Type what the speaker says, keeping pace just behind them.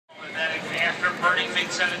burning Big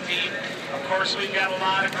 17. Of course, we've got a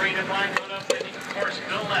lot of green and black put up, and of course,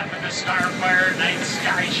 Bill left in the Starfire Night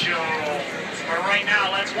Sky Show. But right now,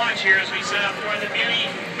 let's watch here as we set up for the beauty,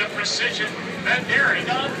 the precision, the daring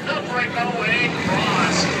of the breakaway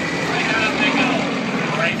cross. Right up they go.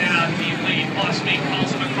 Right now, Team Lead plus me calls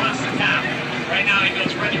him across the top. Right now, he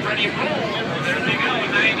goes ready, roll. There they go,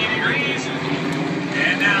 90 degrees.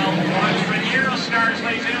 And now, watch for the Aerostars,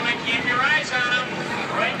 ladies and gentlemen. Keep your eyes on them.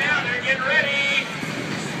 Right now, they're getting ready.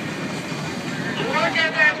 Look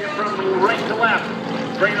at that. From right to left.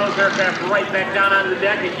 Bring those aircraft right back down onto the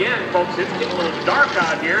deck again, folks. It's getting a little dark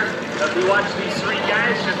out here. As we watch these three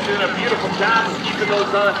guys just doing a beautiful job of keeping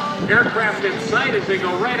those aircraft in sight as they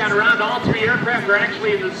go right on around. All three aircraft are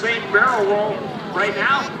actually in the same barrel roll right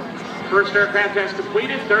now. First aircraft has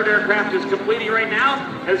completed. Third aircraft is completing right now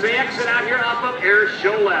as they exit out here off of Air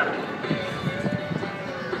Show Left.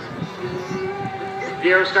 The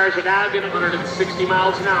Aerostars are now getting 160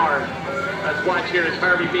 miles an hour. Let's watch here as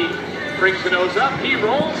Harvey B brings the nose up. He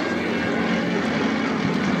rolls.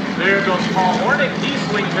 There goes Paul Hornick. He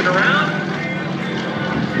swings it around.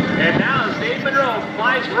 And now as Dave Monroe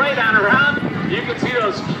flies right on around, you can see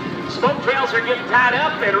those smoke trails are getting tied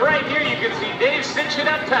up, and right here you can see Dave cinch it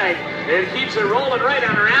up tight and keeps it rolling right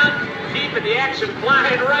on around, keeping the action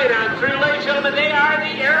flying right on through. Ladies and gentlemen, they are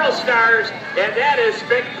the Aerostars, and that is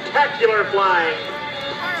spectacular flying.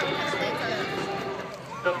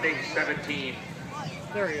 The Big 17.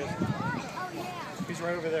 There he is. He's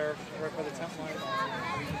right over there, right by the tent line.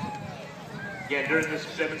 Yeah, during this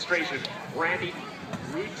demonstration, Randy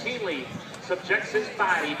routinely subjects his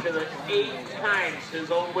body to the 8 times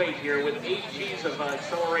his own weight here with 8 G's of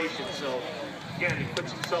acceleration. So, again, he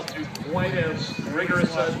puts himself through quite a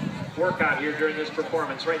rigorous workout here during this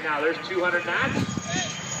performance. Right now, there's 200 knots.